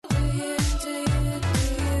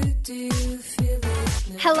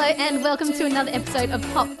Hello and welcome to another episode of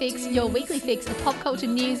Pop Fix, your weekly fix of pop culture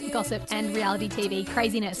news, gossip and reality TV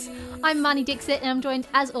craziness. I'm Marnie Dixit and I'm joined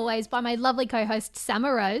as always by my lovely co-host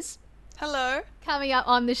Sama Rose. Hello. Coming up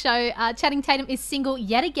on the show, Channing Tatum is single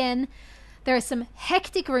yet again. There are some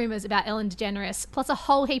hectic rumours about Ellen DeGeneres, plus a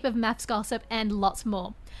whole heap of maths gossip and lots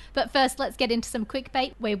more. But first, let's get into some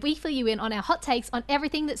clickbait where we fill you in on our hot takes on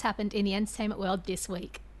everything that's happened in the entertainment world this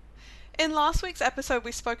week. In last week's episode,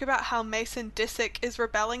 we spoke about how Mason Disick is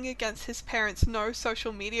rebelling against his parents' no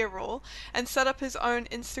social media rule and set up his own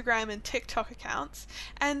Instagram and TikTok accounts.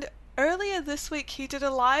 And earlier this week, he did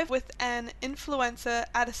a live with an influencer,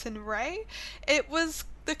 Addison Rae. It was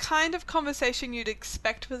the kind of conversation you'd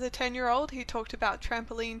expect with a 10-year-old. He talked about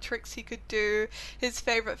trampoline tricks he could do, his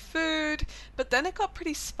favorite food, but then it got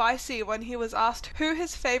pretty spicy when he was asked who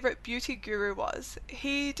his favorite beauty guru was.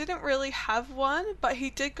 He didn't really have one, but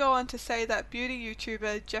he did go on to say that beauty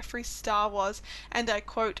YouTuber Jeffree Star was, and I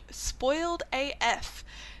quote, spoiled AF.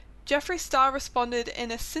 Jeffree Star responded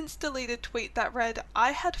in a since-deleted tweet that read,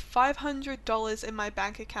 I had $500 in my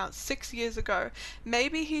bank account 6 years ago.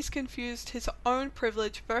 Maybe he's confused his own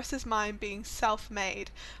privilege versus mine being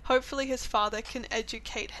self-made. Hopefully his father can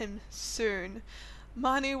educate him soon.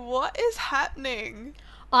 Marnie, what is happening?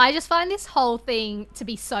 I just find this whole thing to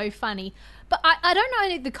be so funny. But I don't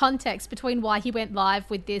know the context between why he went live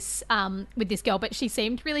with this girl, but she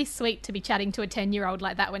seemed really sweet to be chatting to a 10-year-old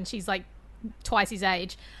like that when she's like twice his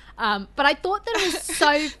age. But I thought that it was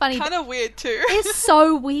so funny. Kind of weird too. It's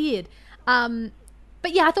so weird.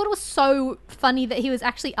 But yeah, I thought it was so funny that he was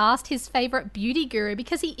actually asked his favorite beauty guru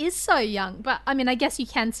because he is so young. But I mean, I guess you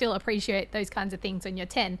can still appreciate those kinds of things when you're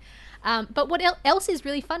 10. But what else is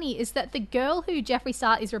really funny is that the girl who Jeffree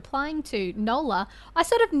Star is replying to, Nola, I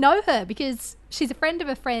sort of know her because she's a friend of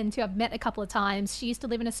a friend who I've met a couple of times. She used to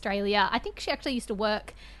live in Australia. I think she actually used to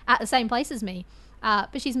work at the same place as me.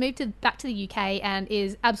 But she's moved back to the UK and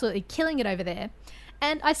is absolutely killing it over there.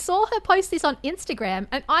 And I saw her post this on Instagram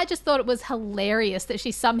and I just thought it was hilarious that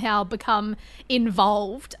she's somehow become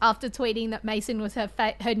involved after tweeting that Mason was her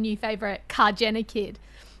new favourite Kar Jenner kid.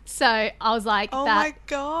 So I was like, oh that my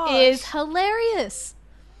gosh, is hilarious.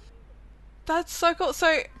 That's so cool.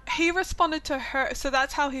 So he responded to her. So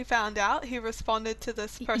that's how he found out. He responded to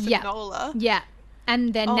this person, Nola. Yeah.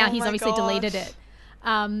 And then now he's obviously deleted it.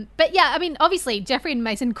 But yeah, I mean, obviously Jeffree and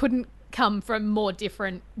Mason couldn't come from more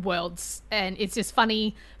different worlds, and it's just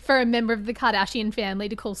funny for a member of the Kardashian family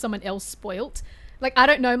to call someone else spoilt. Like, I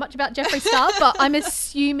don't know much about Jeffree Star, but I'm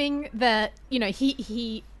assuming that, you know,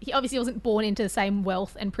 he obviously wasn't born into the same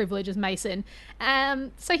wealth and privilege as Mason.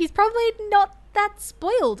 So he's probably not that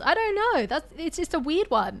spoiled. I don't know. It's just a weird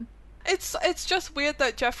one. It's just weird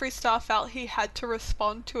that Jeffree Star felt he had to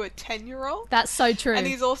respond to a 10-year-old. That's so true. And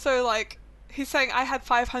he's also like, he's saying, I had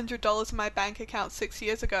 $500 in my bank account 6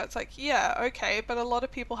 years ago. It's like, yeah, okay, but a lot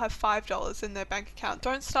of people have $5 in their bank account.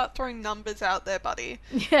 Don't start throwing numbers out there, buddy.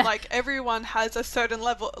 Yeah. Like, everyone has a certain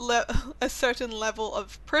level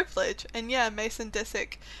of privilege. And yeah, Mason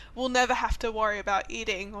Disick will never have to worry about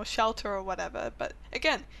eating or shelter or whatever. But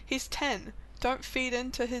again, he's 10. Don't feed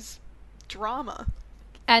into his drama.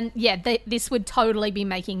 And yeah, this would totally be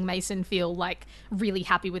making Mason feel like really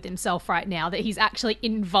happy with himself right now that he's actually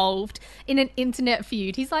involved in an internet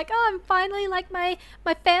feud. He's like, oh, I'm finally like my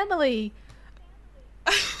family.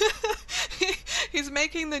 He's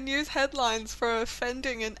making the news headlines for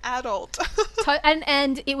offending an adult.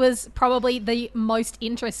 And it was probably the most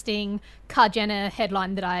interesting Kar Jenner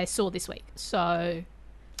headline that I saw this week. So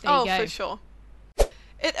there you go. Oh, for sure.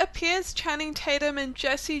 It appears Channing Tatum and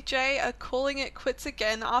Jessie J are calling it quits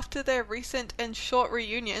again after their recent and short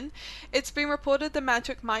reunion. It's been reported the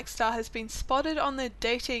Magic Mike star has been spotted on the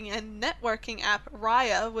dating and networking app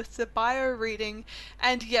Raya with the bio reading,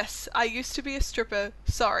 and yes, I used to be a stripper,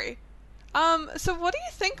 sorry. So what do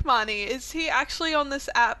you think, Marnie? Is he actually on this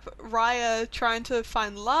app Raya trying to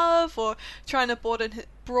find love or trying to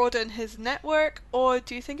broaden his network, or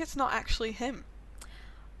do you think it's not actually him?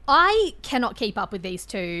 I cannot keep up with these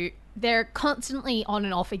two. They're constantly on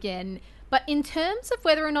and off again. But in terms of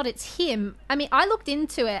whether or not it's him, I mean, I looked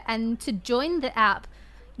into it, and to join the app,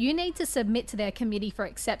 you need to submit to their committee for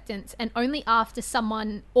acceptance, and only after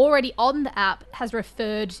someone already on the app has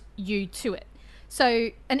referred you to it. So,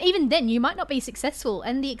 and even then, you might not be successful,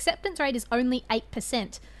 and the acceptance rate is only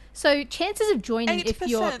 8%. So chances of joining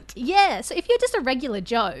 8%. if you're just a regular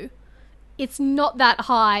Joe, it's not that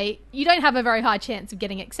high. You don't have a very high chance of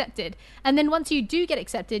getting accepted. And then once you do get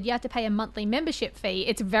accepted, you have to pay a monthly membership fee.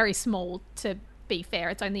 It's very small, to be fair.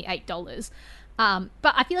 It's only $8. But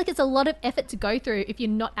I feel like it's a lot of effort to go through if you're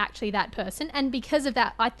not actually that person. And because of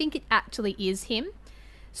that, I think it actually is him.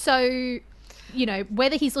 So you know,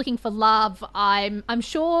 whether he's looking for love, I'm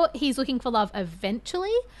sure he's looking for love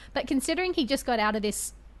eventually, but considering he just got out of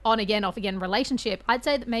this on again, off again relationship, I'd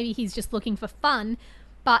say that maybe he's just looking for fun.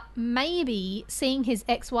 But maybe seeing his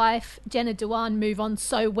ex-wife, Jenna Dewan, move on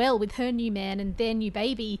so well with her new man and their new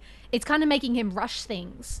baby, it's kind of making him rush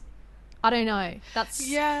things. I don't know.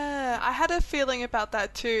 Yeah, I had a feeling about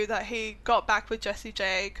that too, that he got back with Jessie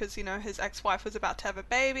J because, you know, his ex-wife was about to have a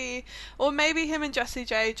baby. Or maybe him and Jessie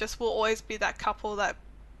J just will always be that couple that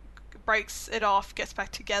breaks it off, gets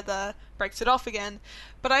back together, breaks it off again.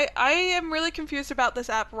 But I am really confused about this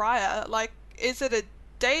app, Raya. Like, is it a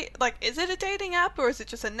dating app, or is it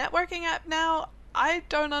just a networking app now? I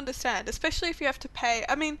don't understand, especially if you have to pay.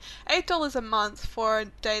 I mean, $8 a month for a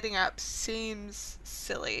dating app seems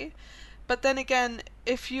silly. But then again,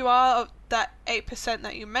 if you are that 8%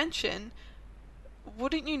 that you mention,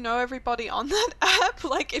 wouldn't you know everybody on that app?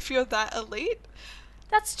 Like, if you're that elite?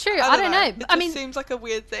 That's true. I don't know. It just seems like a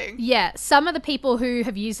weird thing. Yeah, some of the people who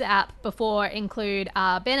have used the app before include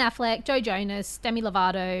Ben Affleck, Joe Jonas, Demi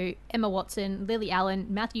Lovato, Emma Watson, Lily Allen,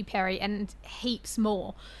 Matthew Perry, and heaps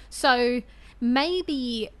more. So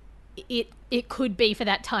maybe it could be for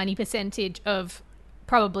that tiny percentage of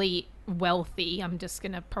probably wealthy, I'm just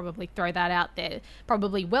going to probably throw that out there,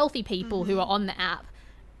 probably wealthy people who are on the app,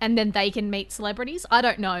 and then they can meet celebrities. I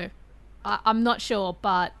don't know. I'm not sure,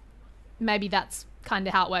 but maybe that's kind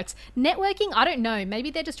of how it works. Networking, I don't know.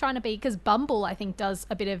 Maybe they're just trying to be, because Bumble, I think, does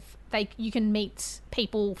a bit of, you can meet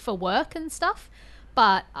people for work and stuff,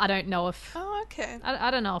 but I don't know if... Oh, okay.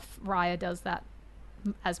 I don't know if Raya does that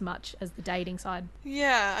as much as the dating side.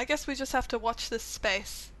 Yeah, I guess we just have to watch this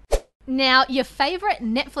space. Now, your favourite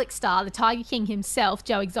Netflix star, the Tiger King himself,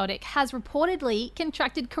 Joe Exotic, has reportedly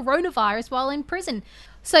contracted coronavirus while in prison.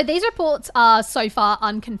 So these reports are so far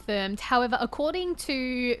unconfirmed. However, according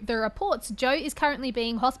to the reports, Joe is currently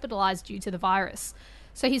being hospitalised due to the virus.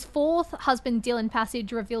 So his fourth husband, Dylan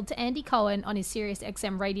Passage, revealed to Andy Cohen on his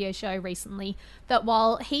SiriusXM radio show recently that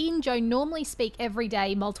while he and Joe normally speak every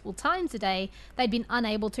day, multiple times a day, they'd been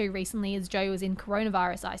unable to recently as Joe was in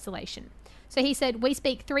coronavirus isolation. So he said, we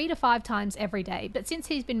speak 3 to 5 times every day, but since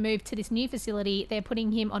he's been moved to this new facility, they're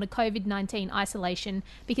putting him on a COVID-19 isolation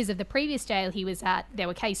because of the previous jail he was at, there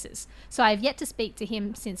were cases. So I have yet to speak to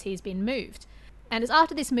him since he's been moved. And it's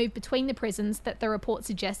after this move between the prisons that the report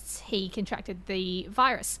suggests he contracted the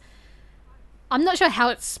virus. I'm not sure how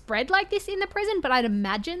it's spread like this in the prison, but I'd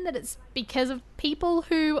imagine that it's because of people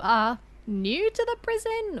who are new to the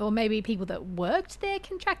prison, or maybe people that worked there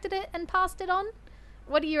contracted it and passed it on.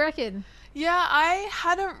 What do you reckon? Yeah, I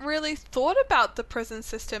hadn't really thought about the prison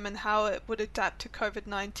system and how it would adapt to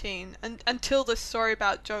COVID-19 until this story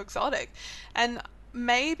about Joe Exotic. And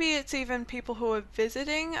maybe it's even people who are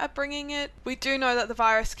visiting are bringing it. We do know that the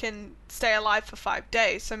virus can stay alive for 5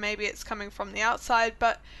 days, so maybe it's coming from the outside.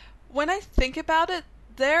 But when I think about it,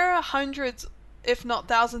 there are hundreds, if not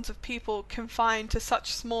thousands of people confined to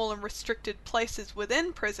such small and restricted places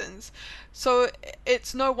within prisons. So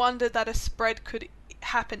it's no wonder that a spread could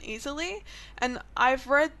happen easily. And I've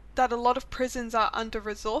read that a lot of prisons are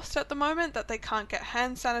under-resourced at the moment, that they can't get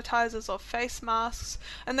hand sanitizers or face masks,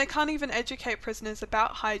 and they can't even educate prisoners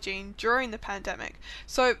about hygiene during the pandemic.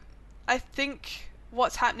 So I think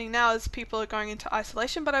what's happening now is people are going into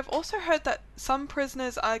isolation, but I've also heard that some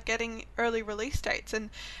prisoners are getting early release dates, and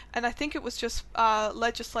I think it was just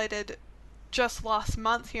legislated just last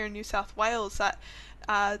month here in New South Wales that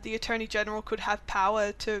the Attorney General could have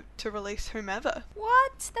power to release whomever.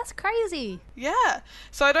 What? That's crazy. Yeah.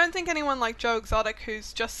 So I don't think anyone like Joe Exotic,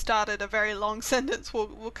 who's just started a very long sentence,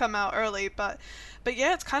 will come out early. But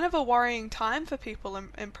yeah, it's kind of a worrying time for people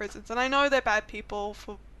in prisons. And I know they're bad people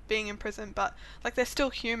for being in prison, but like, they're still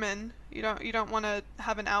human. You don't want to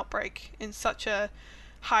have an outbreak in such a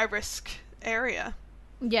high risk area.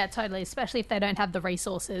 Yeah, totally. Especially if they don't have the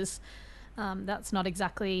resources. That's not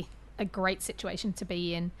exactly a great situation to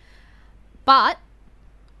be in. But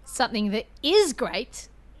something that is great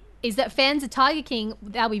is that fans of Tiger King,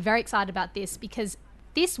 they'll be very excited about this, because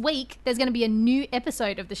this week there's going to be a new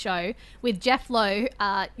episode of the show with Jeff Lowe.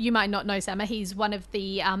 You might not know Sama. He's one of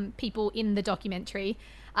the people in the documentary,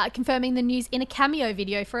 confirming the news in a cameo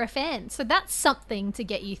video for a fan. So that's something to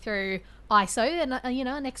get you through ISO, and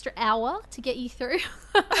an extra hour to get you through.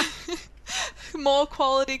 More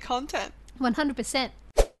quality content. 100%.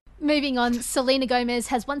 Moving on, Selena Gomez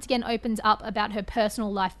has once again opened up about her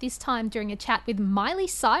personal life, this time during a chat with Miley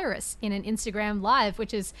Cyrus in an Instagram live,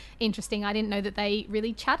 which is interesting. I didn't know that they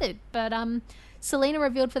really chatted. But Selena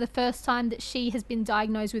revealed for the first time that she has been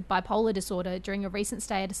diagnosed with bipolar disorder during a recent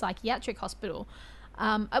stay at a psychiatric hospital.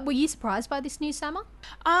 Were you surprised by this news, Sama?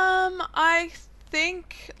 I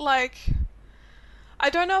think, I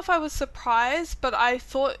don't know if I was surprised, but I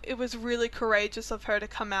thought it was really courageous of her to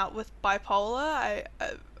come out with bipolar.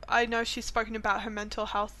 I know she's spoken about her mental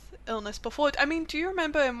health illness before. I mean, do you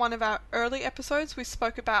remember in one of our early episodes we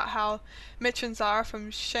spoke about how Mitch and Zara from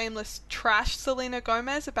Shameless trashed Selena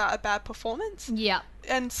Gomez about a bad performance? Yeah.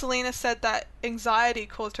 And Selena said that anxiety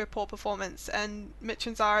caused her poor performance, and Mitch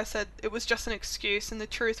and Zara said it was just an excuse, and the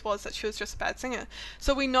truth was that she was just a bad singer.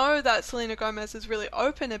 So we know that Selena Gomez is really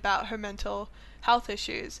open about her mental health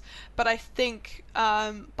issues, but I think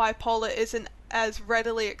bipolar isn't as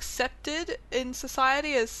readily accepted in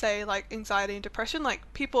society as, say, like anxiety and depression.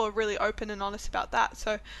 Like, people are really open and honest about that.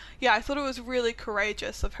 So yeah, I thought it was really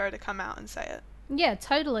courageous of her to come out and say it. Yeah,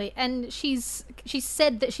 totally. And she's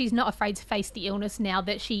said that she's not afraid to face the illness now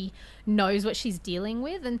that she knows what she's dealing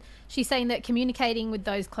with. And she's saying that communicating with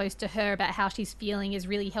those close to her about how she's feeling is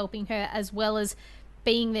really helping her, as well as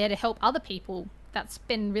being there to help other people. That's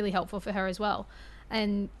been really helpful for her as well.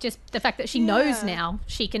 And just the fact that she knows now,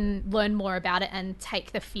 she can learn more about it and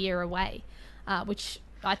take the fear away, which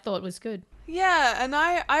I thought was good. Yeah, and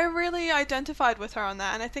I really identified with her on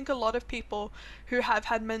that, and I think a lot of people who have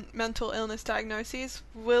had mental illness diagnoses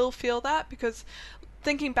will feel that, because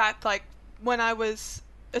thinking back, like, when I was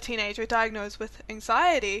a teenager diagnosed with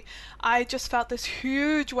anxiety, I just felt this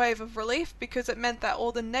huge wave of relief, because it meant that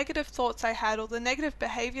all the negative thoughts I had, all the negative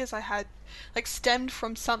behaviors I had, like, stemmed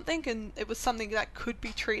from something, and it was something that could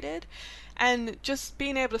be treated. And just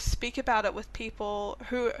being able to speak about it with people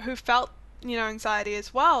who felt, you know, anxiety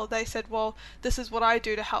as well, they said, well, this is what I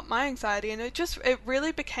do to help my anxiety. And it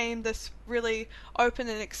really became this really open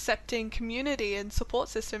and accepting community and support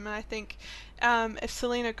system. And I think if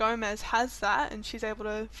Selena Gomez has that, and she's able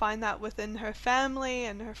to find that within her family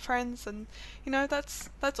and her friends, and, you know, that's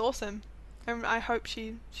awesome. And I hope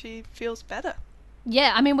she feels better.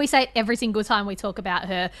 Yeah, I mean, we say it every single time we talk about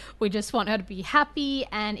her. We just want her to be happy,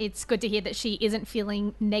 and it's good to hear that she isn't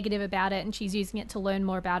feeling negative about it, and she's using it to learn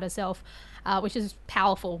more about herself, which is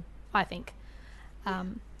powerful, I think.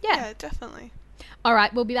 Yeah, definitely. All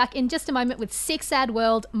right, we'll be back in just a moment with Sick Sad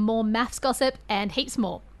World, more maths gossip, and heaps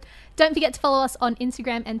more. Don't forget to follow us on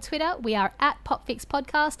Instagram and Twitter. We are at PopFix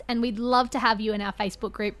Podcast, and we'd love to have you in our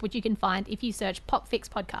Facebook group, which you can find if you search PopFix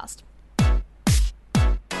Podcast.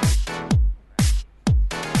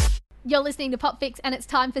 You're listening to PopFix, and it's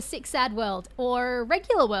time for Sick Sad World, or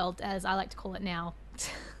Regular World, as I like to call it now.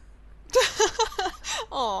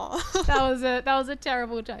 Aww. That was a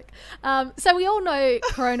terrible joke. So we all know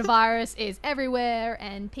coronavirus is everywhere,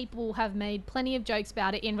 and people have made plenty of jokes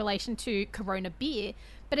about it in relation to Corona beer,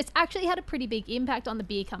 but it's actually had a pretty big impact on the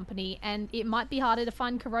beer company, and it might be harder to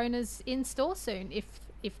find Coronas in store soon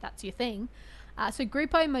if that's your thing. So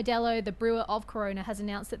Grupo Modelo, the brewer of Corona, has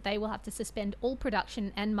announced that they will have to suspend all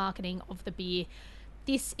production and marketing of the beer.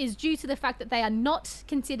 This is due to the fact that they are not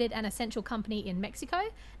considered an essential company in Mexico,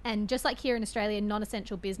 and just like here in Australia,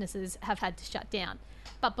 non-essential businesses have had to shut down.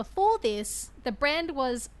 But before this, the brand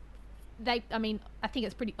was... I think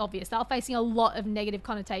it's pretty obvious. They were facing a lot of negative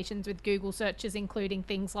connotations with Google searches, including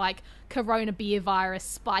things like Corona beer virus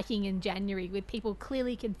spiking in January, with people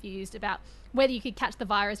clearly confused about whether you could catch the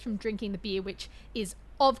virus from drinking the beer, which is,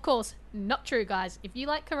 of course, not true, guys. If you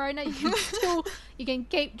like Corona, you can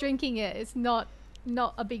keep drinking it. It's not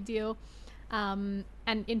a big deal. And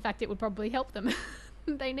in fact, it would probably help them.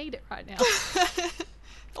 They need it right now.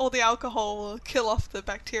 All the alcohol will kill off the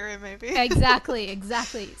bacteria, maybe. Exactly.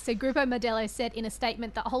 So Grupo Modelo said in a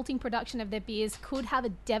statement that halting production of their beers could have a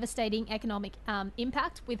devastating economic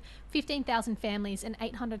impact, with 15,000 families and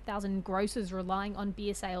 800,000 grocers relying on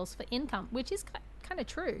beer sales for income, which is kind of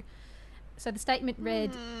true. So the statement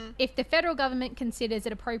read, if the federal government considers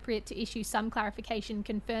it appropriate to issue some clarification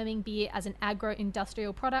confirming beer as an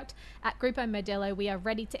agro-industrial product, at Grupo Modelo we are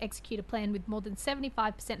ready to execute a plan with more than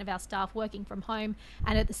 75% of our staff working from home,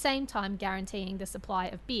 and at the same time guaranteeing the supply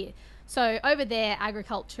of beer. So over there,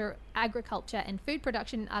 agriculture and food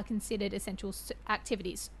production are considered essential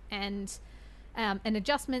activities, and an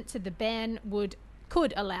adjustment to the ban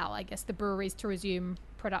could allow, I guess, the breweries to resume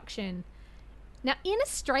production. Now, in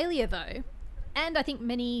Australia, though, and I think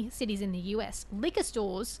many cities in the US, liquor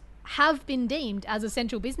stores have been deemed as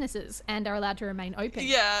essential businesses and are allowed to remain open.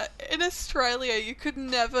 Yeah, in Australia, you could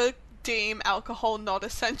never deem alcohol not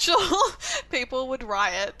essential. People would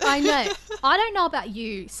riot. I know. I don't know about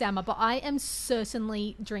you, Sama, but I am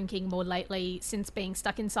certainly drinking more lately since being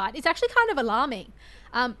stuck inside. It's actually kind of alarming.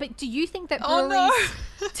 But do you think that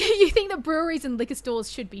do you think that breweries and liquor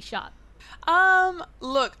stores should be shut?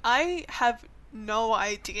 Look, I have no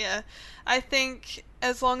idea. I think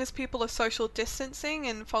as long as people are social distancing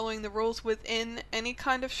and following the rules within any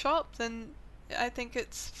kind of shop, then I think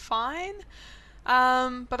it's fine.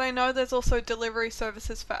 But I know there's also delivery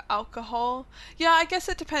services for alcohol. Yeah, I guess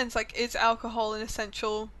it depends. Like, is alcohol an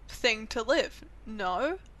essential thing to live?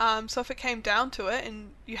 No. So if it came down to it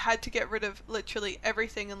and you had to get rid of literally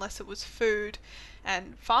everything unless it was food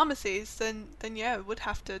and pharmacies, then yeah, it would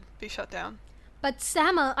have to be shut down. But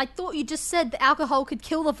Sammer, I thought you just said that alcohol could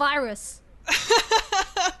kill the virus.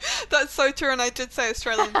 That's so true, and I did say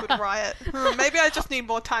Australians would riot. Maybe I just need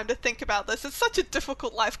more time to think about this. It's such a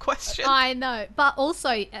difficult life question. I know. But also,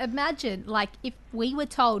 imagine, like, if we were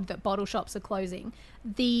told that bottle shops are closing,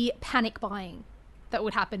 the panic buying that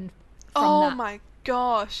would happen from that. Oh my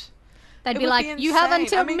gosh. They'd It be would like, be you have insane.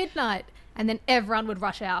 until I mean- midnight. And then everyone would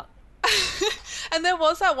rush out. And there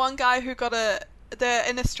was that one guy who got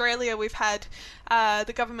in Australia we've had,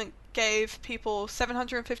 the government gave people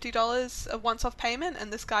 $750 a once-off payment,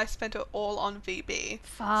 and this guy spent it all on VB.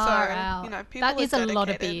 Far so, out. you know, people That are is a lot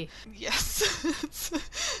of dedicated. beer. Yes.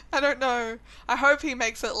 I don't know. I hope he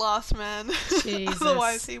makes it last, man. Jesus.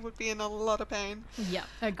 Otherwise, he would be in a lot of pain. Yeah,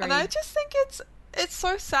 agreed. And I just think it's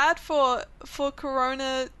so sad for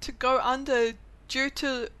Corona to go under due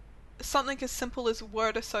to something as simple as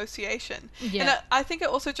word association. Yeah. And I think it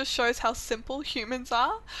also just shows how simple humans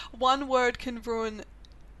are. One word can ruin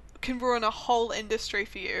a whole industry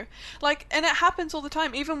for you. Like, and it happens all the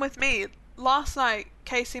time, even with me. Last night,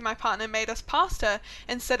 Casey, my partner, made us pasta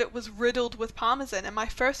and said it was riddled with parmesan, and my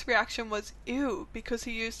first reaction was ew, because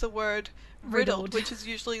he used the word riddled, which is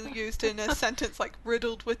usually used in a sentence like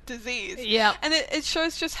riddled with disease. Yeah. And it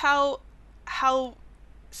shows just how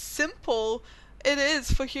simple it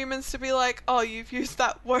is for humans to be like, oh, you've used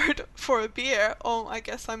that word for a beer, oh, I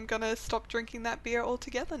guess I'm gonna stop drinking that beer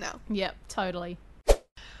altogether now. Yep, totally.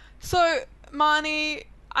 So, Marnie,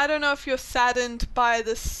 I don't know if you're saddened by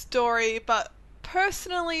this story, but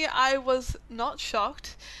personally, I was not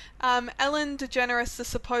shocked. Ellen DeGeneres, the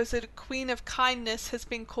supposed queen of kindness, has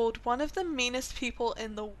been called one of the meanest people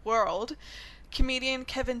in the world. Comedian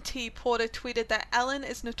Kevin T. Porter tweeted that Ellen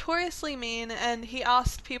is notoriously mean, and he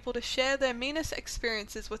asked people to share their meanest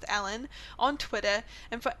experiences with Ellen on Twitter,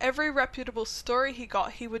 and for every reputable story he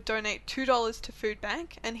got, he would donate $2 to Food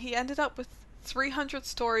Bank, and he ended up with 300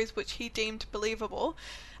 stories which he deemed believable.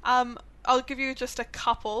 I'll give you just a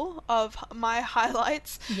couple of my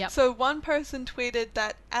highlights. Yep. So one person tweeted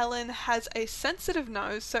that Ellen has a sensitive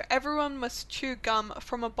nose, so everyone must chew gum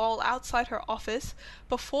from a bowl outside her office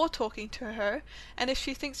before talking to her, and if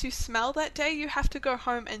she thinks you smell that day, you have to go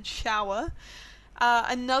home and shower.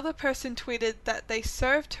 Another person tweeted that they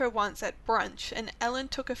served her once at brunch, and Ellen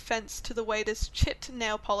took offense to the waiter's chipped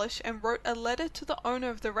nail polish and wrote a letter to the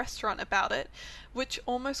owner of the restaurant about it, which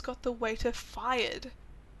almost got the waiter fired.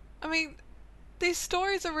 I mean, these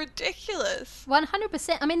stories are ridiculous.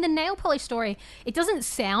 100%. I mean, the nail polish story, it doesn't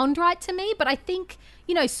sound right to me, but I think,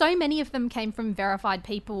 you know, so many of them came from verified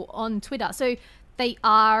people on Twitter. So they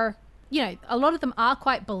are, you know, a lot of them are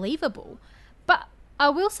quite believable. But I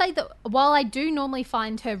will say that while I do normally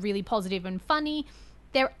find her really positive and funny,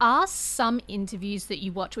 there are some interviews that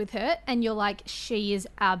you watch with her and you're like, she is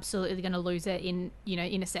absolutely going to lose it in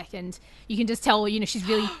a second. You can just tell, she's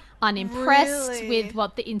really unimpressed Really? with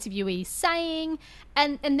what the interviewee's saying.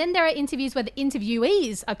 And then there are interviews where the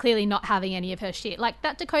interviewees are clearly not having any of her shit. Like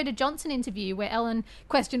that Dakota Johnson interview where Ellen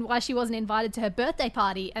questioned why she wasn't invited to her birthday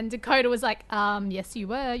party. And Dakota was like, yes, you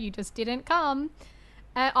were. You just didn't come.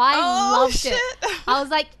 I loved it. I was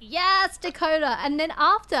like, yes, Dakota. And then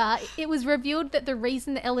after, it was revealed that the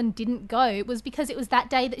reason that Ellen didn't go was because it was that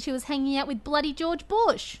day that she was hanging out with bloody George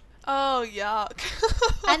Bush. Oh, yuck.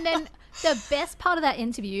 And then the best part of that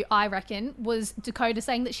interview, I reckon, was Dakota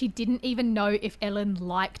saying that she didn't even know if Ellen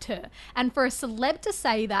liked her. And for a celeb to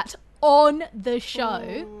say that on the show,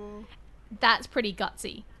 Ooh. that's pretty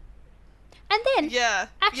gutsy. And then, Yeah.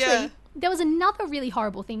 actually, yeah. there was another really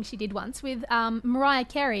horrible thing she did once with Mariah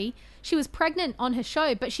Carey. She was pregnant on her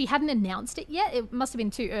show, but she hadn't announced it yet. It must have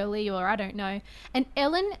been too early, or I don't know. And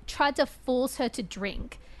Ellen tried to force her to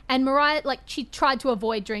drink. And Mariah, she tried to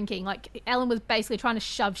avoid drinking. Ellen was basically trying to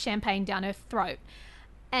shove champagne down her throat.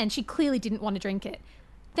 And she clearly didn't want to drink it.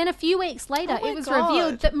 Then a few weeks later, Oh my it was God.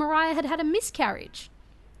 revealed that Mariah had had a miscarriage.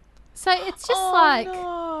 So it's just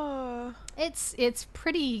no. it's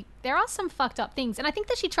pretty, there are some fucked up things. And I think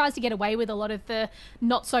that she tries to get away with a lot of the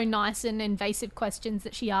not so nice and invasive questions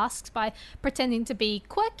that she asks by pretending to be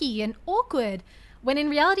quirky and awkward, when in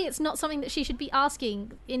reality it's not something that she should be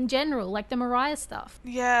asking in general, like the Mariah stuff.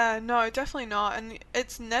 Yeah, no, definitely not. And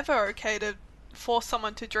it's never okay to force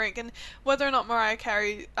someone to drink. And whether or not Mariah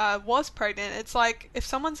Carey was pregnant, it's like, if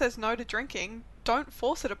someone says no to drinking, don't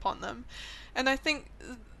force it upon them. And I think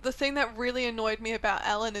the thing that really annoyed me about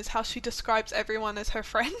Ellen is how she describes everyone as her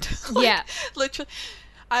friend. Yeah. Literally,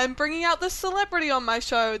 I'm bringing out this celebrity on my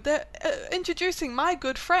show. They're introducing my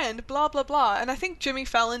good friend, blah, blah, blah. And I think Jimmy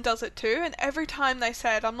Fallon does it too. And every time they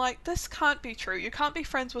say it, I'm like, this can't be true. You can't be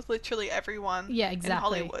friends with literally everyone in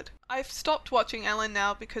Hollywood. I've stopped watching Ellen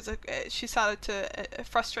now because she started to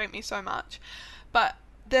frustrate me so much. But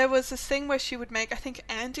there was this thing where she would make, I think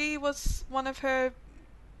Andy was one of her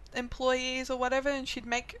employees or whatever, and she'd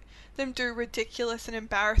make them do ridiculous and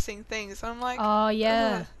embarrassing things. And I'm like, oh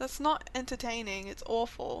yeah, that's not entertaining. It's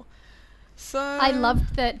awful. So I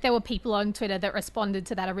loved that there were people on Twitter that responded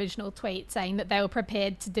to that original tweet saying that they were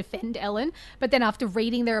prepared to defend Ellen, but then after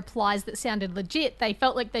reading the replies that sounded legit, they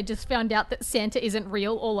felt like they just found out that Santa isn't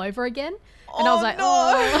real all over again. And I was like,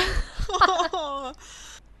 oh.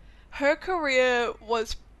 Her career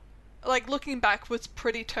was, like, looking back, was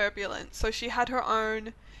pretty turbulent. So she had her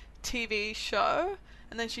own TV show,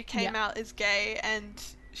 and then she came out as gay, and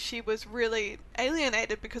she was really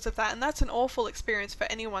alienated because of that, and that's an awful experience for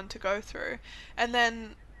anyone to go through. And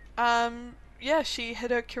then she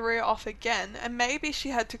hit her career off again, and maybe she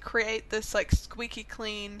had to create this like squeaky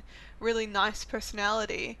clean, really nice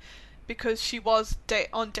personality because she was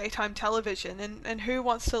on daytime television, and who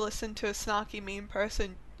wants to listen to a snarky, mean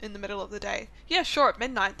person in the middle of the day? Yeah, sure, at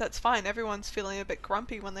midnight, that's fine. Everyone's feeling a bit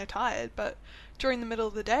grumpy when they're tired, but during the middle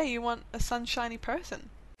of the day, you want a sunshiny person.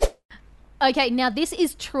 Okay, now this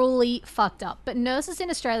is truly fucked up, but nurses in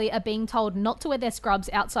Australia are being told not to wear their scrubs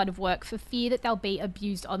outside of work for fear that they'll be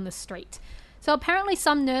abused on the street. So apparently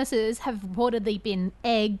some nurses have reportedly been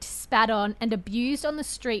egged, spat on, and abused on the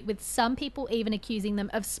street, with some people even accusing them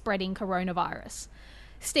of spreading coronavirus.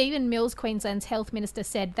 Stephen Mills, Queensland's health minister,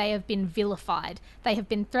 said they have been vilified. They have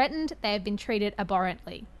been threatened. They have been treated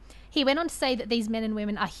abhorrently. He went on to say that these men and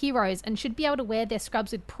women are heroes and should be able to wear their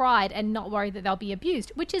scrubs with pride and not worry that they'll be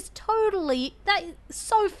abused, which is that is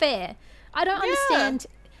so fair. I don't understand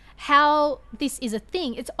how this is a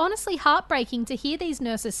thing. It's honestly heartbreaking to hear these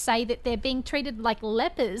nurses say that they're being treated like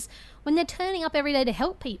lepers when they're turning up every day to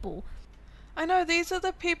help people. I know, these are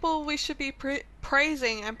the people we should be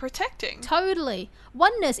praising and protecting. Totally.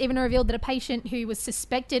 One nurse even revealed that a patient who was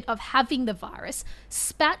suspected of having the virus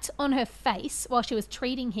spat on her face while she was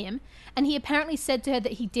treating him, and he apparently said to her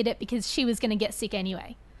that he did it because she was going to get sick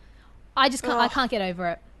anyway. I can't get over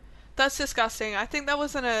it. That's disgusting. I think that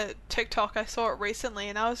was in a TikTok. I saw it recently,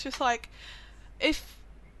 and I was just like, if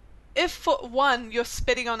for one, you're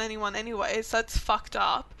spitting on anyone anyways, that's fucked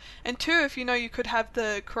up. And two, if you know you could have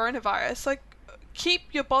the coronavirus, like,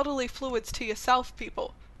 keep your bodily fluids to yourself,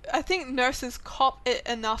 people. I think nurses cop it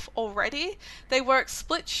enough already. They work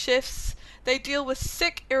split shifts. They deal with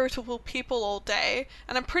sick, irritable people all day.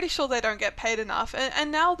 And I'm pretty sure they don't get paid enough.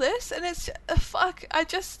 And now this, and it's, fuck, I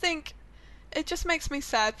just think, it just makes me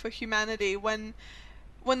sad for humanity when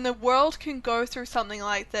the world can go through something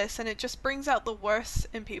like this, and it just brings out the worst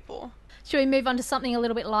in people. Should we move on to something a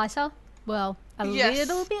little bit lighter? Well,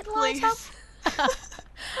 little bit lighter.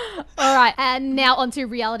 All right, and now on to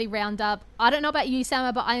Reality Roundup. I don't know about you,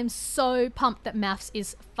 Sama, but I am so pumped that MAFS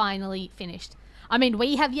is finally finished. I mean,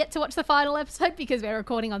 we have yet to watch the final episode because we're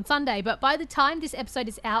recording on Sunday, but by the time this episode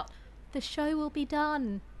is out, the show will be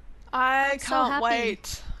done. I can't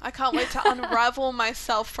wait. I can't wait to unravel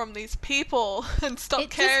myself from these people and stop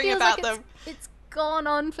caring about them. It's gone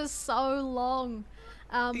on for so long.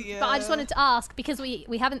 But I just wanted to ask, because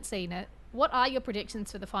we haven't seen it, what are your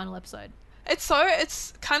predictions for the final episode?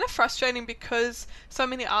 It's kind of frustrating because so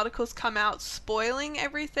many articles come out spoiling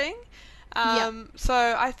everything.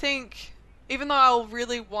 So I think, even though I'll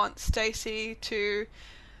really want Stacey to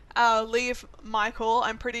leave Michael,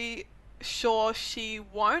 I'm pretty sure she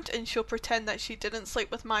won't, and she'll pretend that she didn't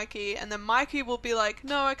sleep with Mikey, and then Mikey will be like,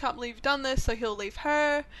 no, I can't believe you've done this, so he'll leave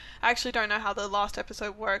her. I actually don't know how the last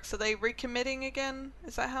episode works. Are they recommitting again?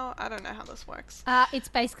 Is that how? I don't know how this works. It's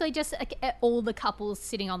basically just all the couples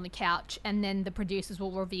sitting on the couch, and then the producers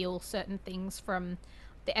will reveal certain things from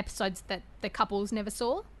the episodes that the couples never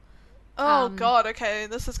saw. Oh god, okay,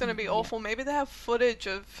 this is going to be awful. Maybe they have footage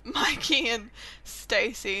of Mikey and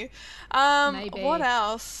Stacey. Maybe. What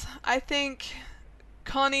else? I think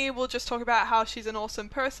Connie will just talk about how she's an awesome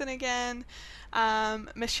person again.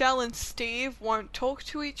 Michelle and Steve won't talk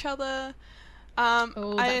to each other. That's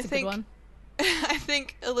a good one. I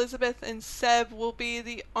think Elizabeth and Seb will be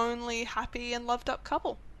the only happy and loved up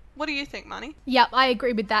couple. What do you think, Money? Yep, I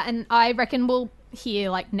agree with that, and I reckon we'll hear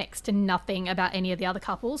like next to nothing about any of the other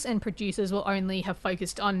couples, and producers will only have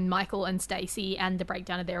focused on Michael and Stacey and the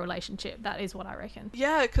breakdown of their relationship. That is what I reckon.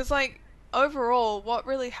 Yeah, because like overall, what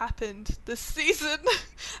really happened this season?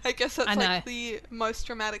 I guess that's like the most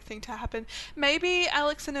dramatic thing to happen. Maybe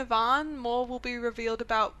Alex and Ivan, more will be revealed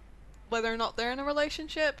about whether or not they're in a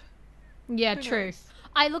relationship. Yeah, true.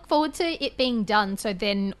 I look forward to it being done, so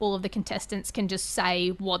then all of the contestants can just say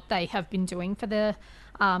what they have been doing for the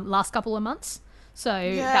last couple of months. So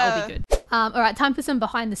that would be good. All right, time for some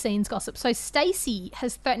behind-the-scenes gossip. So Stacey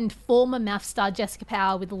has threatened former MAFS star Jessica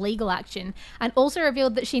Power with legal action, and also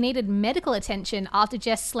revealed that she needed medical attention after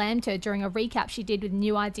Jess slammed her during a recap she did with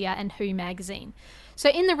New Idea and Who magazine. So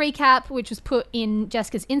in the recap, which was put in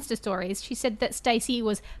Jessica's Insta stories, she said that Stacey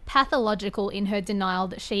was pathological in her denial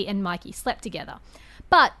that she and Mikey slept together.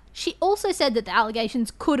 But she also said that the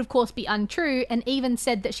allegations could, of course, be untrue, and even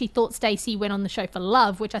said that she thought Stacey went on the show for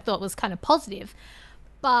love, which I thought was kind of positive.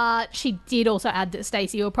 But she did also add that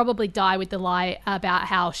Stacey will probably die with the lie about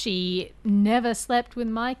how she never slept with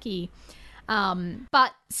Mikey.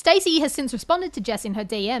 But Stacey has since responded to Jess in her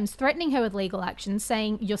DMs, threatening her with legal action,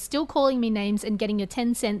 saying, "You're still calling me names and getting your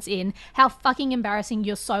 10 cents in. How fucking embarrassing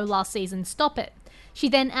you're so last season. Stop it." She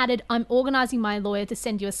then added, "I'm organising my lawyer to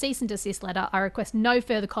send you a cease and desist letter. I request no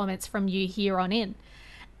further comments from you here on in."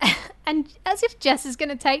 And as if Jess is going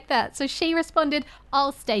to take that. So she responded,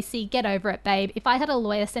 "Oh, Stacey, get over it, babe. If I had a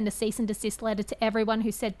lawyer send a cease and desist letter to everyone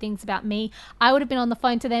who said things about me, I would have been on the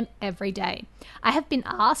phone to them every day. I have been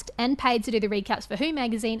asked and paid to do the recaps for Who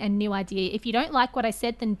magazine and New Idea. If you don't like what I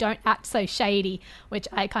said, then don't act so shady," which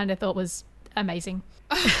I kind of thought was amazing.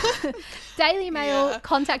 Daily Mail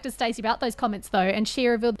contacted Stacey about those comments though, and she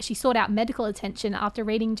revealed that she sought out medical attention after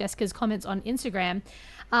reading Jessica's comments on Instagram,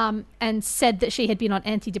 and said that she had been on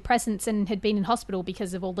antidepressants and had been in hospital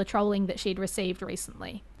because of all the trolling that she'd received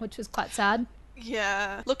recently, which was quite sad.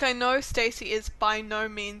 Yeah. Look, I know Stacey is by no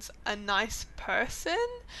means a nice person,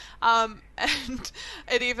 and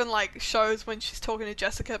it even like shows when she's talking to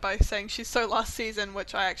Jessica by saying she's so last season,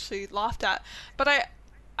 which I actually laughed at. But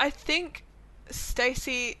I think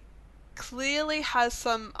Stacey clearly has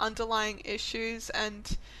some underlying issues,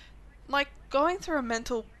 and like going through a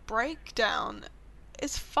mental breakdown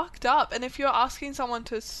is fucked up. And if you're asking someone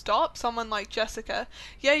to stop, someone like Jessica,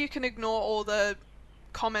 yeah, you can ignore all the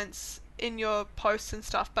comments in your posts and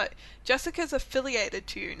stuff, but Jessica's affiliated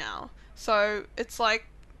to you now, so it's like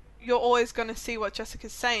you're always going to see what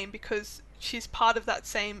Jessica's saying because she's part of that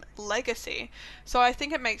same legacy. So I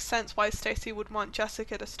think it makes sense why Stacey would want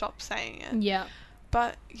Jessica to stop saying it. Yeah.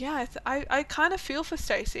 But yeah, I kind of feel for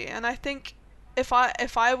Stacey, and I think if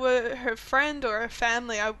I were her friend or her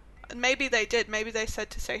family, maybe they said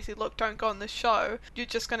to Stacey, "Look, don't go on the show. You're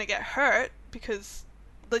just going to get hurt," because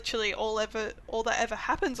literally all that ever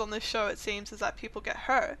happens on this show, it seems, is that people get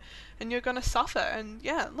hurt and you're gonna suffer. And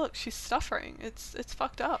yeah, look, she's suffering. It's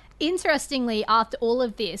fucked up. Interestingly, after all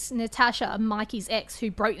of this, Natasha, Mikey's ex, who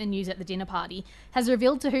broke the news at the dinner party, has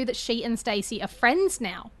revealed to Who that she and Stacey are friends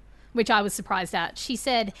now, which I was surprised at. She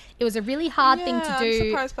said, "It was a really hard thing to do." I'm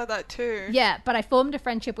surprised by that too. Yeah, but I formed a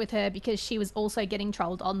friendship with her because she was also getting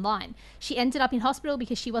trolled online. She ended up in hospital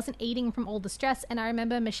because she wasn't eating from all the stress, and I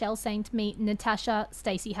remember Michelle saying to me, "Natasha,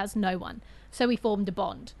 Stacey has no one." So we formed a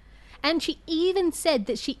bond. And she even said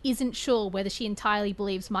that she isn't sure whether she entirely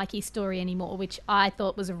believes Mikey's story anymore, which I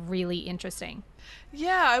thought was really interesting.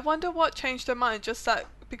 Yeah, I wonder what changed her mind, just that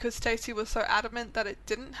because Stacey was so adamant that it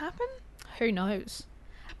didn't happen? Who knows?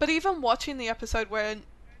 But even watching the episode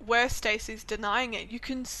where Stacey's denying it, you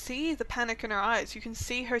can see the panic in her eyes. You can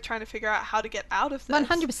see her trying to figure out how to get out of this.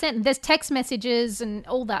 100%. There's text messages and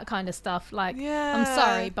all that kind of stuff. Like, yeah. I'm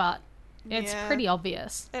sorry, but it's pretty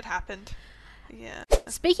obvious. It happened. Yeah.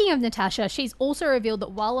 Speaking of Natasha, she's also revealed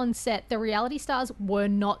that while on set, the reality stars were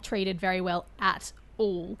not treated very well at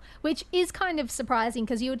all, which is kind of surprising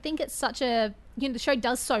because you would think it's such a, the show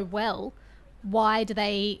does so well. Why do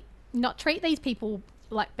they not treat these people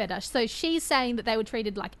like better? So she's saying that they were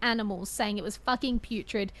treated like animals, saying it was fucking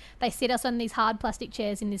putrid. They sit us on these hard plastic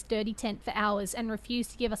chairs in this dirty tent for hours and refuse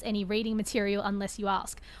to give us any reading material unless you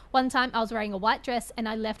ask. One time I was wearing a white dress and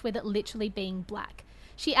I left with it literally being black.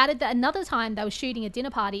 She added that another time they were shooting a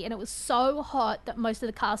dinner party and it was so hot that most of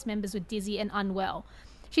the cast members were dizzy and unwell.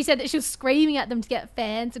 She said that she was screaming at them to get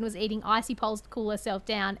fans and was eating icy poles to cool herself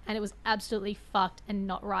down, and it was absolutely fucked and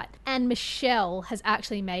not right. And Michelle has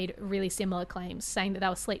actually made really similar claims, saying that they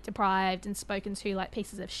were sleep deprived and spoken to like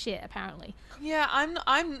pieces of shit, apparently. Yeah, I'm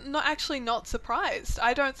not surprised.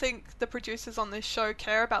 I don't think the producers on this show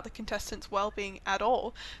care about the contestants' well-being at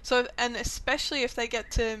all. So, and especially if they get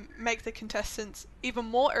to make the contestants even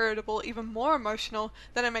more irritable, even more emotional,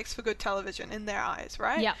 then it makes for good television in their eyes,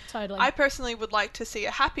 right? Yeah, totally. I personally would like to see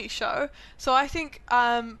a happy show, so I think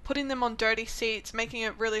putting them on dirty seats, making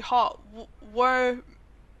it really hot, were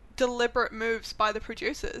deliberate moves by the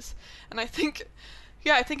producers. And I think,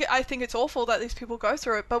 yeah, I think it's awful that these people go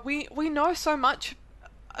through it, but we know so much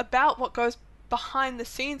about what goes behind the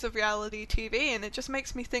scenes of reality TV, and it just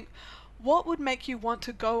makes me think, what would make you want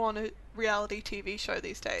to go on a reality TV show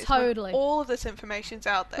these days? Totally. When all of this information's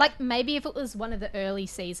out there. Like, maybe if it was one of the early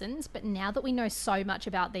seasons, but now that we know so much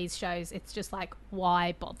about these shows, it's just like,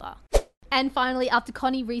 why bother? And finally, after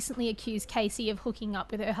Connie recently accused Casey of hooking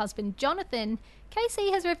up with her husband Jonathan,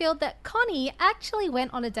 Casey has revealed that Connie actually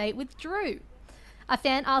went on a date with Drew. A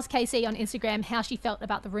fan asked Casey on Instagram how she felt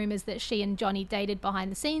about the rumours that she and Johnny dated behind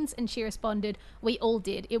the scenes, and she responded, "We all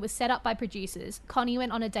did. It was set up by producers. Connie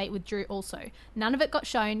went on a date with Drew also. None of it got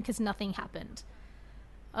shown because nothing happened."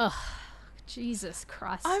 Ugh, Jesus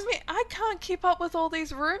Christ. I mean, I can't keep up with all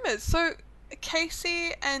these rumours. So,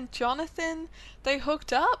 Casey and Jonathan, they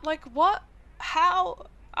hooked up? Like, what? How?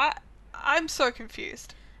 I'm so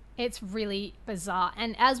confused. It's really bizarre.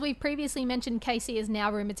 And as we've previously mentioned, Casey is now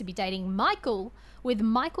rumoured to be dating Michael, with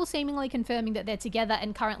Michael seemingly confirming that they're together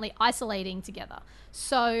and currently isolating together.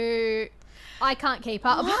 So I can't keep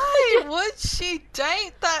up. Why would she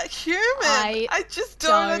date that human? I just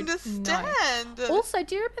don't understand. Know. Also,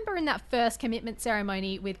 do you remember in that first commitment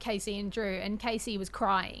ceremony with Casey and Drew, and Casey was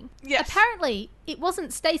crying? Yes. Apparently, it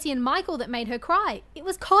wasn't Stacey and Michael that made her cry. It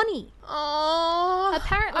was Connie. Oh.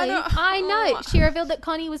 Apparently, I know. She revealed that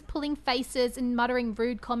Connie was pulling faces and muttering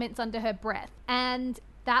rude comments under her breath. And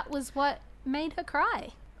that was what made her cry.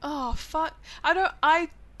 Oh, fuck. I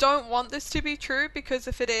don't want this to be true, because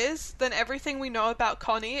if it is, then everything we know about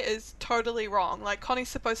Connie is totally wrong. Like, Connie's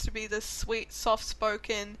supposed to be this sweet,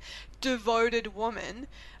 soft-spoken, devoted woman.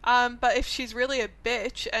 But if she's really a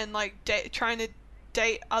bitch and, like, trying to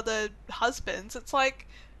date other husbands, it's like,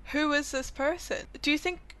 who is this person? Do you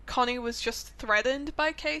think Connie was just threatened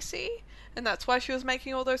by Casey, and that's why she was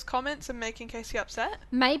making all those comments and making Casey upset?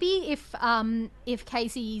 Maybe if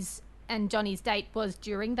Casey's and Johnny's date was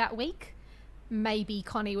during that week, maybe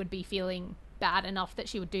Connie would be feeling bad enough that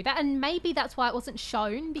she would do that. And maybe that's why it wasn't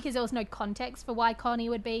shown, because there was no context for why Connie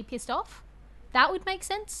would be pissed off. That would make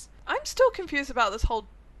sense. I'm still confused about this whole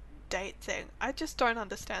date thing. I just don't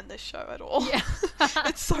understand this show at all. Yeah.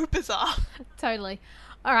 It's so bizarre. Totally.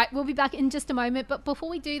 All right, we'll be back in just a moment. But before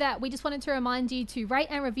we do that, we just wanted to remind you to rate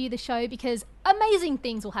and review the show, because amazing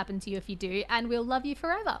things will happen to you if you do, and we'll love you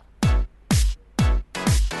forever.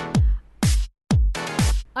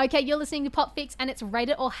 Okay, you're listening to Pop Fix, and it's Rate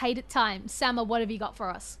It or Hate It time. Samma, what have you got for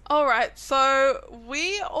us? Alright, so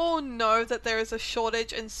we all know that there is a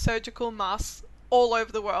shortage in surgical masks all over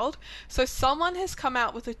the world. So someone has come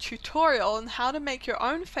out with a tutorial on how to make your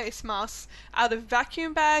own face masks out of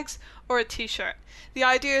vacuum bags or a t-shirt. The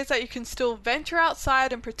idea is that you can still venture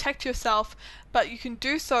outside and protect yourself, but you can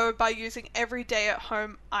do so by using everyday at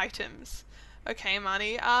home items. Okay,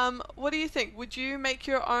 Marnie, what do you think? Would you make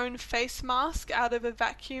your own face mask out of a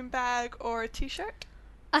vacuum bag or a t-shirt?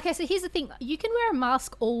 Okay, so here's the thing. You can wear a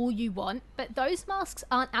mask all you want, but those masks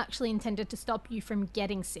aren't actually intended to stop you from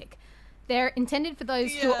getting sick. They're intended for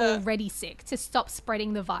those who are already sick, to stop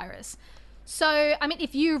spreading the virus. So, I mean,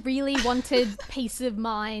 if you really wanted peace of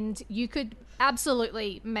mind, you could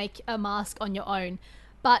absolutely make a mask on your own.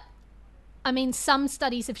 But, I mean, some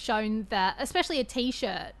studies have shown that, especially a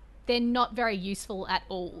t-shirt, they're not very useful at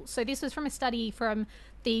all. So this was from a study from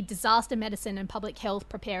the Disaster Medicine and Public Health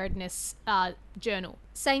Preparedness journal,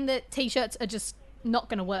 saying that t-shirts are just not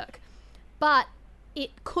going to work. But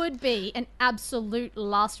it could be an absolute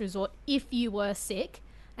last resort if you were sick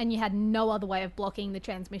and you had no other way of blocking the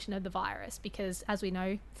transmission of the virus, because, as we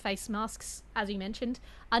know, face masks, as you mentioned,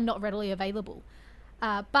 are not readily available.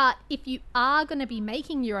 But if you are going to be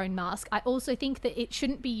making your own mask, I also think that it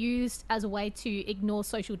shouldn't be used as a way to ignore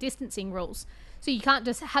social distancing rules. So you can't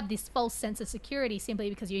just have this false sense of security simply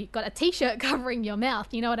because you've got a t-shirt covering your mouth.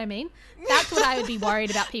 You know what I mean? That's what I would be worried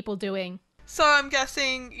about people doing. So I'm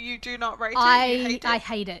guessing you do not rate it? I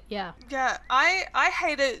hate it, yeah. Yeah, I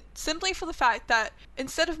hate it simply for the fact that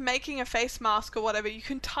instead of making a face mask or whatever, you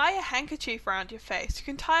can tie a handkerchief around your face. You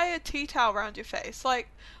can tie a tea towel around your face. Like,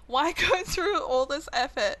 why go through all this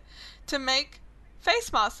effort to make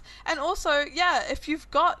face masks? And also, yeah, if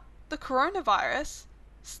you've got the coronavirus,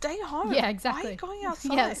 stay home. Yeah, exactly. Why are you going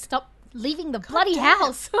outside? Yeah, stop leaving the bloody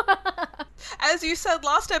house. As you said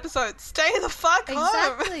last episode, stay the fuck home.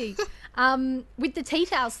 Exactly. With the tea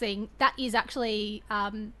towels thing, that is actually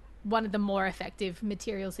one of the more effective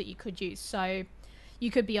materials that you could use. So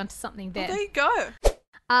you could be onto something there. Well, there you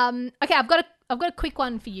go. Okay, I've got a quick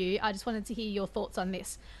one for you. I just wanted to hear your thoughts on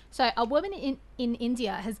this. So a woman in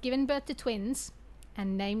India has given birth to twins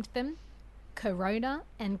and named them Corona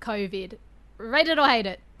and COVID. Rate it or hate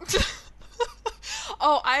it?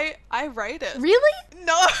 Oh, I rate it. Really?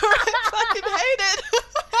 No, I fucking hate it.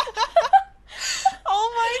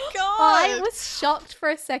 Oh my god. I was shocked for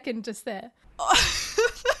a second just there.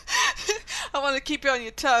 I want to keep you on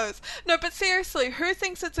your toes. No, but seriously, who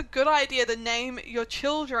thinks it's a good idea to name your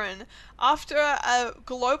children after a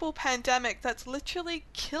global pandemic that's literally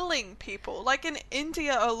killing people? Like in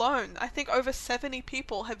India alone, I think over 70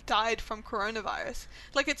 people have died from coronavirus.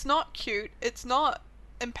 Like, it's not cute. It's not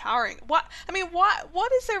empowering. What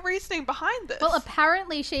is their reasoning behind this? Well,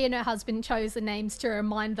 apparently she and her husband chose the names to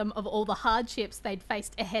remind them of all the hardships they'd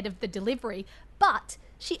faced ahead of the delivery. But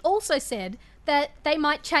she also said that they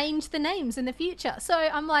might change the names in the future. So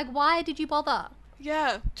I'm like, why did you bother?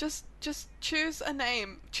 Yeah, just choose a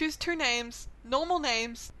name. Choose two names, normal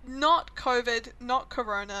names, not COVID, not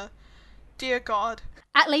Corona. Dear God.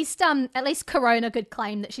 At least Corona could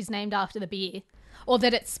claim that she's named after the beer. Or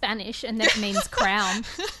that it's Spanish and that it means crown.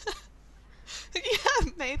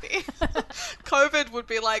 Yeah, maybe. COVID would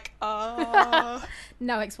be like,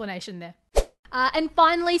 No explanation there. And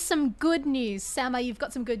finally, some good news. Sama, you've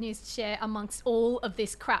got some good news to share amongst all of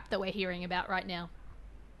this crap that we're hearing about right now.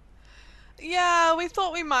 Yeah, we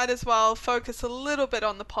thought we might as well focus a little bit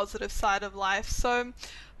on the positive side of life. So,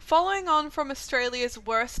 following on from Australia's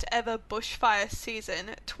worst ever bushfire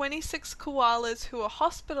season, 26 koalas who were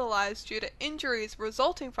hospitalised due to injuries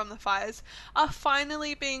resulting from the fires are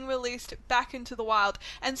finally being released back into the wild,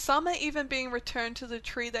 and some are even being returned to the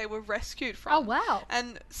tree they were rescued from. Oh, wow.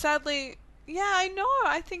 And sadly, yeah, I know,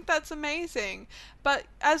 I think that's amazing. But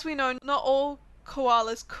as we know, not all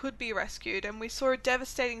koalas could be rescued, and we saw a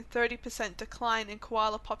devastating 30% decline in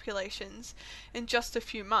koala populations in just a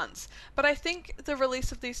few months. But I think the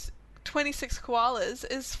release of these 26 koalas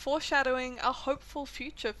is foreshadowing a hopeful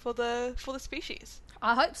future for the species.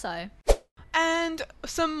 I hope so. And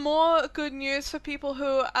some more good news for people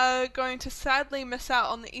who are going to sadly miss out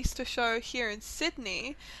on the Easter show here in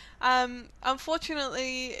Sydney.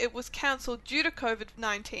 Unfortunately, it was cancelled due to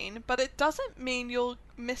COVID-19, but it doesn't mean you'll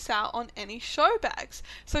miss out on any show bags.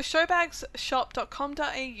 So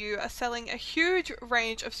showbagsshop.com.au are selling a huge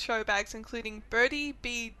range of show bags, including Birdie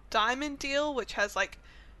Bee Diamond Deal, which has like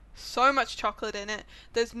so much chocolate in it.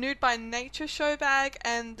 There's Nude by Nature show bag,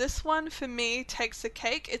 and this one for me takes the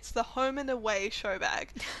cake. It's the Home and Away show bag.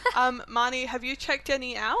 Marnie, have you checked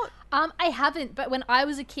any out? I haven't, but when I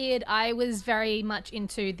was a kid, I was very much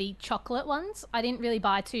into the chocolate ones. I didn't really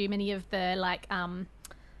buy too many of the like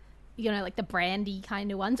the brandy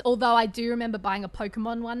kind of ones. Although I do remember buying a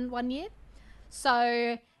Pokemon one year.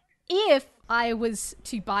 So if I was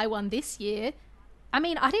to buy one this year, I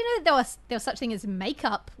mean, I didn't know that there was such thing as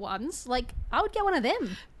makeup ones. Like, I would get one of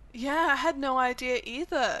them. Yeah, I had no idea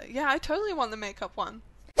either. Yeah, I totally want the makeup one.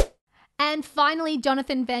 And finally,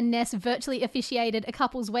 Jonathan Van Ness virtually officiated a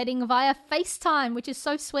couple's wedding via FaceTime, which is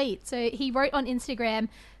so sweet. So he wrote on Instagram,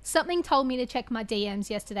 "Something told me to check my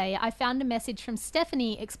DMs yesterday. I found a message from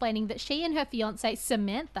Stephanie explaining that she and her fiancé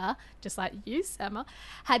Samantha, just like you, Sama,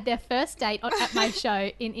 had their first date at my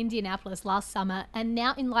show in Indianapolis last summer, and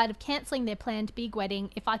now in light of cancelling their planned big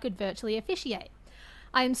wedding, if I could virtually officiate.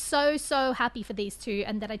 I am so, so happy for these two,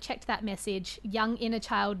 and that I checked that message. Young inner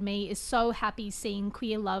child me is so happy seeing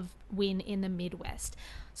queer love win in the Midwest."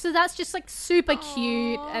 So that's just like super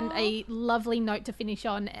cute and a lovely note to finish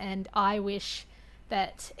on, and I wish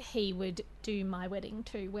that he would do my wedding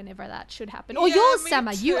too whenever that should happen. Or yours,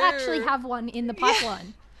 Sama. You actually have one in the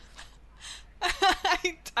pipeline.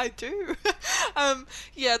 I do.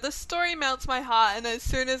 Yeah, the story melts my heart, and as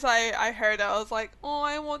soon as I heard it, I was like, oh,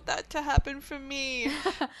 I want that to happen for me.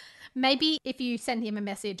 Maybe if you send him a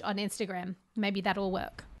message on Instagram, maybe that'll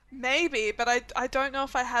work. Maybe, but I don't know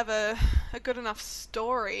if I have a good enough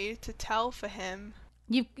story to tell for him.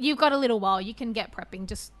 You've got a little while. You can get prepping.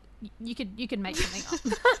 Just you could make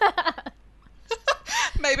something up.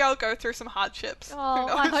 Maybe I'll go through some hardships. Oh,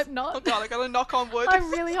 I hope not. Oh God, I gotta knock on wood. I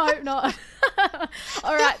really hope not.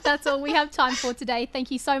 All right, that's all we have time for today.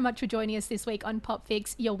 Thank you so much for joining us this week on Pop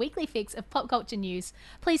Fix, your weekly fix of pop culture news.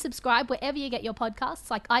 Please subscribe wherever you get your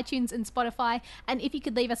podcasts, like iTunes and Spotify. And if you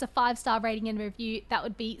could leave us a 5-star rating and review, that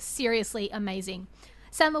would be seriously amazing.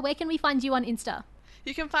 Sama, where can we find you on Insta?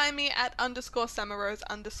 You can find me at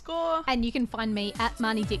 _SamaRose_. And you can find me at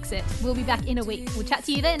Marnie Dixit. We'll be back in a week. We'll chat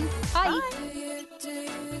to you then. Bye. Bye.